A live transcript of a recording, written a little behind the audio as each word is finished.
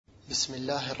بسم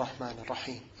الله الرحمن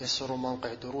الرحيم. يسر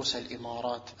موقع دروس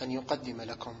الإمارات أن يقدم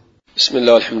لكم. بسم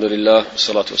الله والحمد لله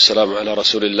والصلاة والسلام على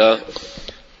رسول الله،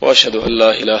 وأشهد أن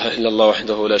لا إله إلا الله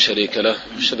وحده لا شريك له،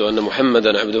 وأشهد أن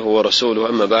محمدا عبده ورسوله.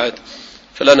 أما بعد،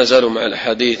 فلا نزال مع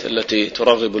الأحاديث التي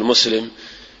ترغب المسلم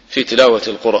في تلاوة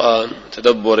القرآن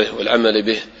وتدبره والعمل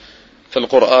به،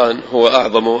 فالقرآن هو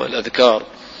أعظم الأذكار.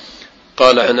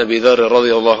 قال عن أبي ذر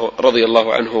رضي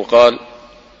الله عنه قال: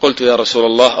 قلت يا رسول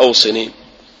الله أوصني،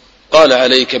 قال: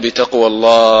 عليك بتقوى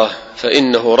الله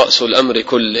فإنه رأس الأمر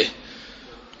كله.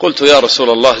 قلت يا رسول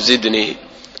الله زدني،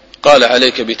 قال: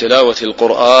 عليك بتلاوة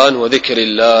القرآن وذكر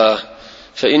الله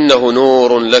فإنه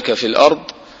نور لك في الأرض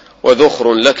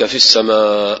وذخر لك في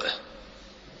السماء.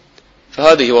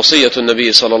 فهذه وصية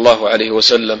النبي صلى الله عليه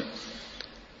وسلم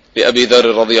لأبي ذر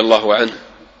رضي الله عنه،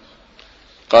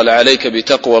 قال: عليك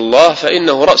بتقوى الله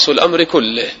فإنه رأس الأمر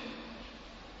كله.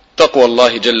 تقوى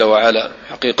الله جل وعلا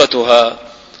حقيقتها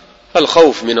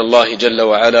الخوف من الله جل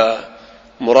وعلا،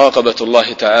 مراقبة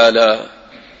الله تعالى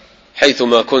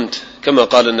حيثما كنت، كما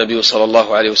قال النبي صلى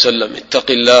الله عليه وسلم: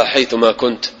 اتق الله حيثما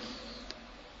كنت.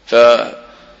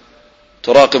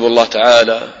 فتراقب الله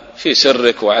تعالى في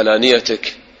سرك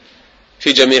وعلانيتك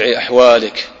في جميع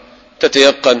أحوالك،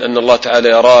 تتيقن أن الله تعالى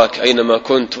يراك أينما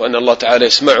كنت، وأن الله تعالى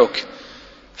يسمعك،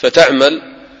 فتعمل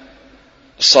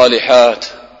الصالحات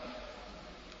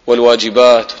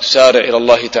والواجبات وتسارع إلى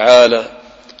الله تعالى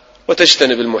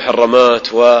وتجتنب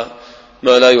المحرمات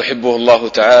وما لا يحبه الله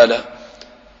تعالى.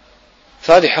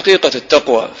 فهذه حقيقة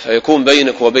التقوى، فيكون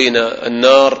بينك وبين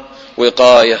النار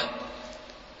وقاية.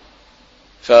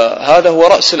 فهذا هو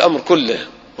رأس الأمر كله،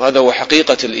 وهذا هو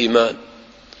حقيقة الإيمان.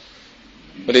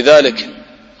 ولذلك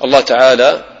الله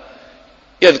تعالى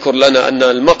يذكر لنا أن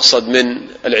المقصد من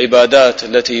العبادات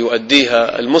التي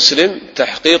يؤديها المسلم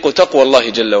تحقيق تقوى الله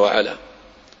جل وعلا،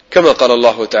 كما قال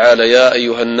الله تعالى: يا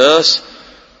أيها الناس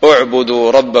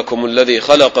اعبدوا ربكم الذي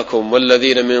خلقكم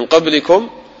والذين من قبلكم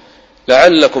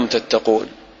لعلكم تتقون.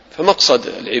 فمقصد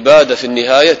العبادة في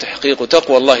النهاية تحقيق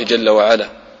تقوى الله جل وعلا،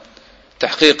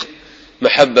 تحقيق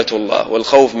محبة الله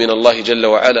والخوف من الله جل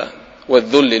وعلا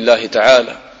والذل لله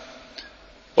تعالى.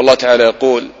 والله تعالى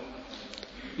يقول: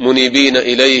 منيبين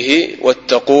إليه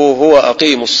واتقوه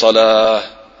وأقيموا الصلاة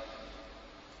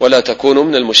ولا تكونوا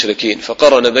من المشركين.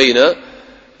 فقرن بين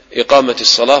إقامة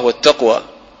الصلاة والتقوى،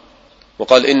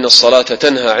 وقال: إن الصلاة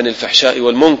تنهى عن الفحشاء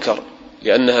والمنكر،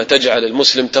 لأنها تجعل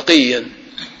المسلم تقيا.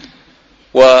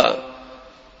 وقال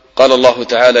الله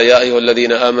تعالى: يا أيها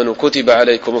الذين آمنوا كتب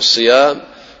عليكم الصيام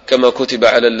كما كتب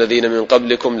على الذين من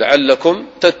قبلكم لعلكم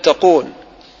تتقون.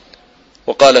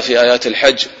 وقال في آيات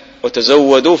الحج: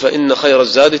 وتزودوا فإن خير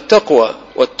الزاد التقوى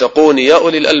واتقون يا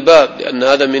أولي الألباب، لأن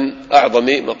هذا من أعظم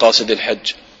مقاصد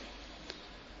الحج.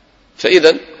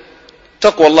 فإذا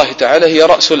تقوى الله تعالى هي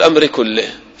رأس الأمر كله.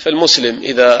 فالمسلم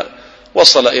إذا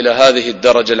وصل إلى هذه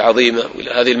الدرجة العظيمة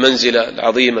وإلى هذه المنزلة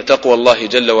العظيمة تقوى الله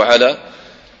جل وعلا،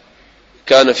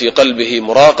 كان في قلبه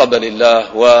مراقبة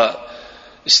لله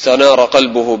واستنار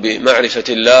قلبه بمعرفة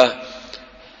الله،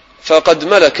 فقد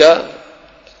ملك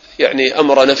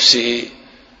أمر نفسه،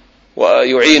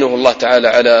 ويعينه الله تعالى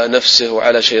على نفسه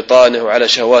وعلى شيطانه وعلى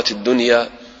شهوات الدنيا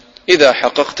إذا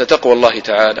حققت تقوى الله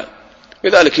تعالى.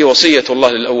 لذلك هي وصية الله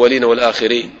للأولين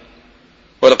والآخرين: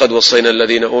 ولقد وصينا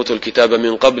الذين أوتوا الكتاب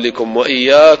من قبلكم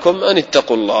وإياكم أن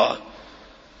اتقوا الله.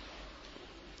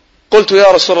 قلت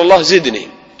يا رسول الله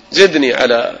زدني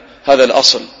على هذا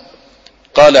الأصل.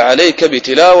 قال: عليك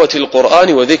بتلاوة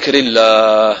القرآن وذكر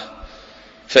الله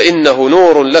فإنه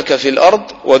نور لك في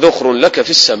الأرض وذخر لك في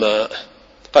السماء.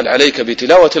 قال: عليك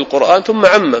بتلاوة القرآن، ثم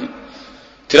عمم.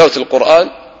 تلاوة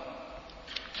القرآن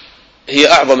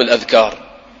هي أعظم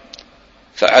الأذكار،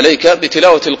 فعليك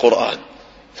بتلاوة القرآن.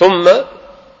 ثم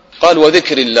قال: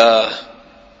 وذكر الله.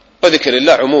 وذكر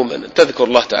الله عموما، تذكر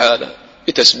الله تعالى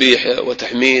بتسبيحه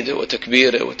وتحميده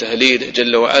وتكبيره وتهليله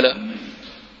جل وعلا،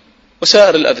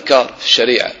 وسائر الأذكار في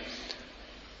الشريعة.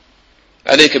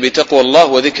 عليك بتقوى الله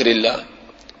وذكر الله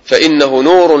فإنه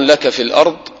نور لك في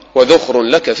الأرض وذخر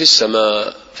لك في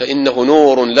السماء. فإنه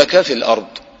نور لك في الأرض،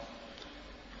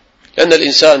 لأن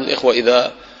الإنسان الإخوة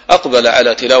إذا أقبل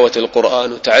على تلاوة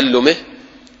القرآن وتعلمه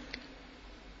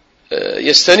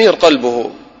يستنير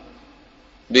قلبه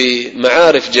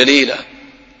بمعارف جليلة،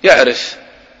 يعرف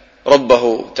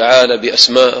ربه تعالى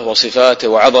بأسمائه وصفاته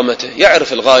وعظمته،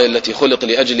 يعرف الغاية التي خلق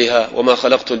لأجلها: وما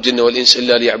خلقت الجن والإنس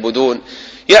إلا ليعبدون.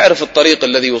 يعرف الطريق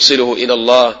الذي يوصله إلى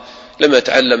الله لما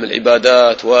يتعلم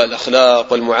العبادات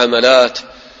والأخلاق والمعاملات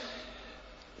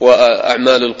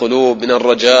وأعمال القلوب من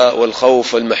الرجاء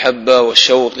والخوف والمحبة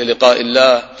والشوق للقاء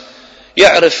الله.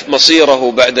 يعرف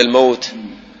مصيره بعد الموت،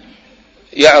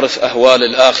 يعرف أهوال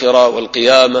الآخرة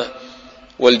والقيامة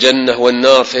والجنة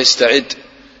والنار فيستعد،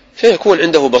 فيكون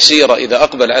عنده بصيرة إذا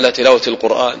أقبل على تلاوة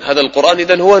القرآن. هذا القرآن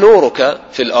إذن هو نورك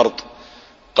في الأرض،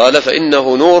 قال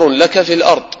فإنه نور لك في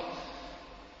الأرض.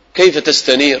 كيف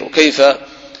تستنير وكيف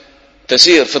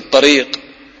تسير في الطريق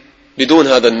بدون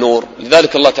هذا النور؟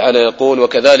 لذلك الله تعالى يقول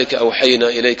وكذلك أوحينا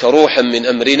إليك روحا من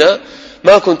أمرنا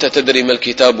ما كنت تدري ما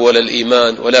الكتاب ولا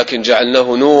الإيمان ولكن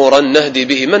جعلناه نورا نهدي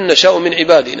به من نشاء من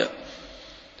عبادنا.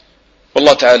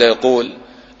 والله تعالى يقول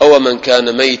أو من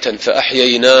كان ميتا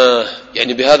فأحييناه،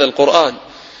 يعني بهذا القرآن،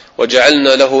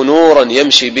 وجعلنا له نورا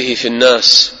يمشي به في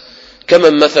الناس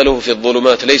كمن مثله في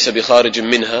الظلمات ليس بخارج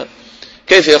منها.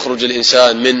 كيف يخرج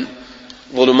الإنسان من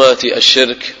ظلمات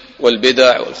الشرك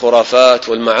والبدع والخرافات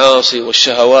والمعاصي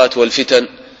والشهوات والفتن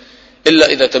إلا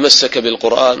إذا تمسك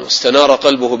بالقرآن واستنار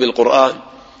قلبه بالقرآن؟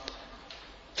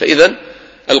 فإذن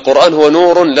القرآن هو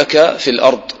نور لك في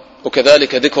الأرض،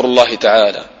 وكذلك ذكر الله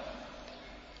تعالى.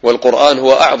 والقرآن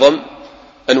هو أعظم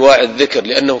أنواع الذكر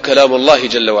لأنه كلام الله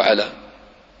جل وعلا،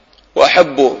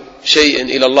 وأحب شيء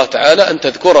إلى الله تعالى أن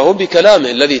تذكره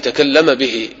بكلامه الذي تكلم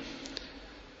به.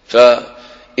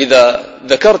 فإذا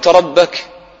ذكرت ربك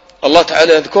الله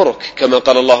تعالى يذكرك، كما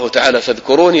قال الله تعالى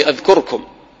فاذكروني أذكركم.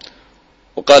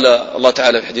 وقال الله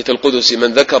تعالى في الحديث القدسي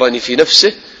من ذكرني في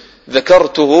نفسه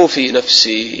ذكرته في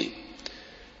نفسي.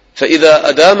 فإذا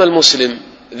أدام المسلم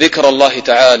ذكر الله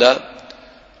تعالى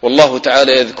والله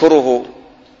تعالى يذكره،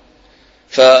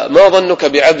 فما ظنك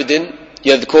بعبد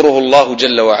يذكره الله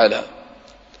جل وعلا؟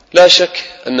 لا شك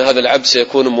أن هذا العبد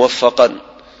سيكون موفقا،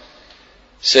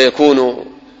 سيكون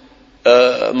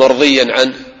مرضيا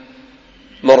عنه،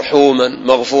 مرحوما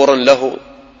مغفورا له،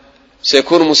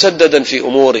 سيكون مسددا في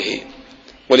أموره.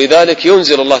 ولذلك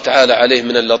ينزل الله تعالى عليه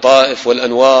من اللطائف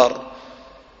والأنوار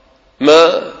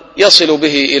ما يصل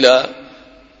به إلى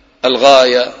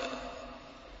الغاية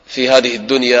في هذه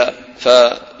الدنيا،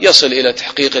 فيصل إلى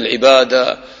تحقيق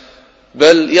العبادة،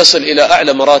 بل يصل إلى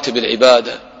أعلى مراتب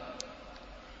العبادة،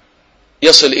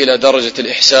 يصل إلى درجة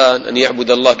الإحسان أن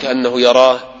يعبد الله كأنه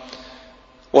يراه.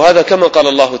 وهذا كما قال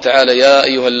الله تعالى يا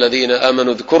أيها الذين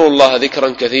آمنوا اذكروا الله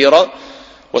ذكرا كثيرا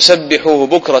وسبحوه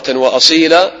بكرة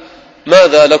وأصيلا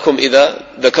ماذا لكم إذا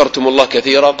ذكرتم الله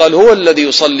كثيرا؟ قال هو الذي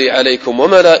يصلي عليكم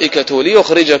وملائكته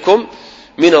ليخرجكم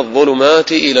من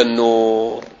الظلمات إلى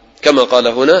النور، كما قال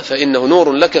هنا فإنه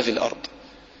نور لك في الأرض.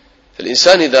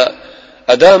 فالإنسان إذا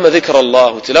أدام ذكر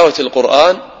الله وتلاوة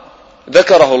القرآن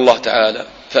ذكره الله تعالى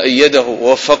فأيده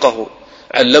ووفقه،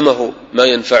 علمه ما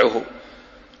ينفعه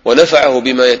ونفعه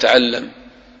بما يتعلم،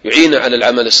 يعين على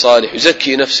العمل الصالح،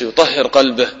 يزكي نفسه، يطهر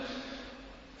قلبه،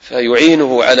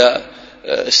 فيعينه على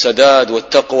السداد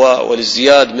والتقوى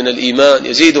والازدياد من الإيمان،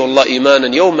 يزيده الله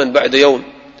إيمانا يوما بعد يوم،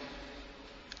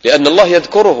 لأن الله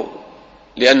يذكره،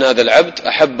 لأن هذا العبد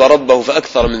أحب ربه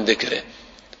فأكثر من ذكره،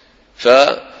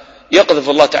 فيقذف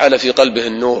الله تعالى في قلبه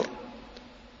النور.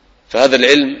 فهذا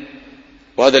العلم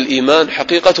وهذا الإيمان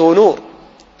حقيقته نور،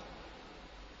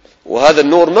 وهذا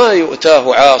النور ما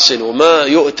يؤتاه عاصل، وما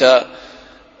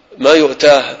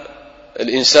يؤتاه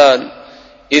الإنسان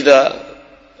إذا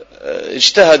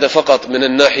اجتهد فقط من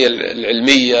الناحية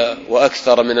العلمية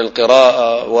وأكثر من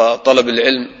القراءة وطلب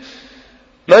العلم.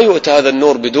 ما يؤتى هذا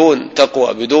النور بدون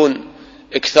تقوى، بدون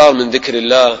إكثار من ذكر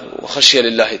الله وخشية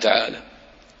لله تعالى.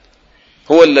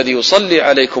 هو الذي يصلي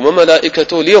عليكم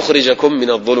وملائكته ليخرجكم من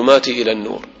الظلمات إلى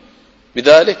النور.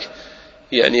 بذلك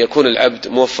يعني يكون العبد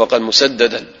موفقا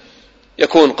مسددا،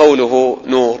 يكون قوله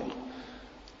نور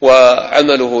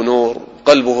وعمله نور،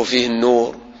 قلبه فيه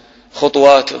النور،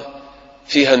 خطواته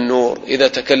فيها النور، إذا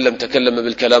تكلم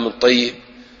بالكلام الطيب،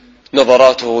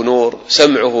 نظراته نور،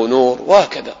 سمعه نور،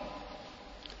 وهكذا.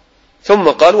 ثم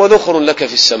قال وذخر لك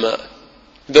في السماء،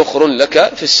 ذخر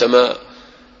لك في السماء،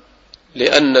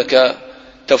 لأنك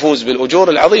تفوز بالأجور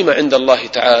العظيمة عند الله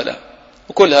تعالى،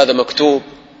 وكل هذا مكتوب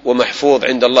ومحفوظ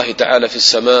عند الله تعالى في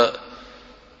السماء.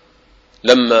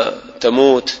 لما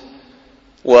تموت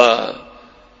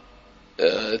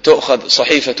وتؤخذ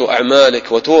صحيفة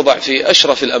أعمالك وتوضع في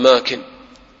أشرف الأماكن،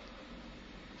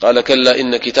 قال كلا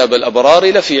إن كتاب الأبرار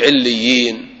لفي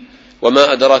عليين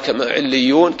وما أدراك ما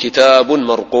عليون كتاب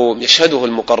مرقوم يشهده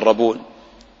المقربون.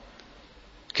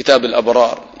 كتاب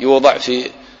الأبرار يوضع في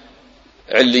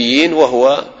عليين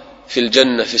وهو في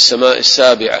الجنة في السماء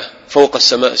السابعة، فوق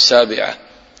السماء السابعة.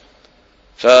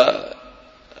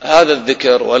 فهذا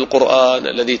الذكر والقرآن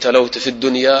الذي تلوت في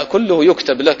الدنيا كله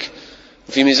يكتب لك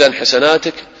في ميزان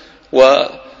حسناتك،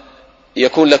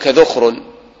 ويكون لك ذخر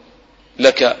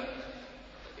لك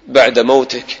بعد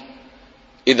موتك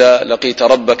إذا لقيت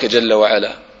ربك جل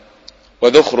وعلا.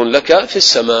 وذخر لك في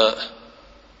السماء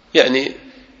يعني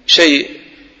شيء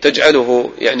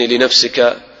تجعله يعني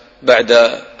لنفسك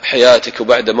بعد حياتك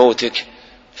وبعد موتك،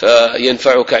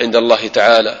 فينفعك عند الله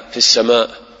تعالى في السماء.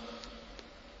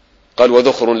 قال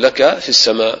وذخر لك في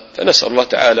السماء. فنسأل الله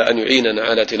تعالى أن يعيننا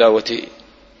على تلاوة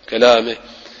كلامه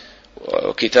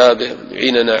وكتابه،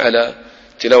 يعيننا على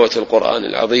تلاوة القرآن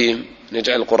العظيم،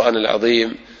 نجعل القرآن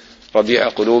العظيم ربيع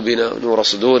قلوبنا ونور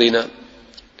صدورنا.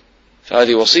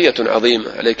 فهذه وصية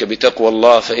عظيمة، عليك بتقوى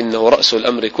الله فإنه رأس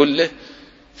الأمر كله.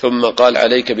 ثم قال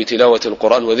عليك بتلاوة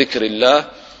القرآن وذكر الله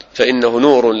فإنه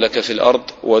نور لك في الأرض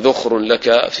وذخر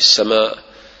لك في السماء.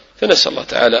 فنسأل الله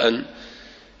تعالى أن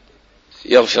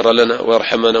يغفر لنا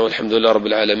ويرحمنا، والحمد لله رب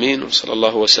العالمين، وصلى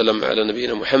الله وسلم على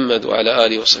نبينا محمد وعلى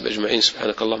آله وصحبه أجمعين.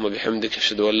 سبحانك اللهم وبحمدك،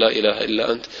 أشهد أن لا إله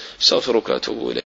إلا أنت، أستغفرك وأتوب إليك.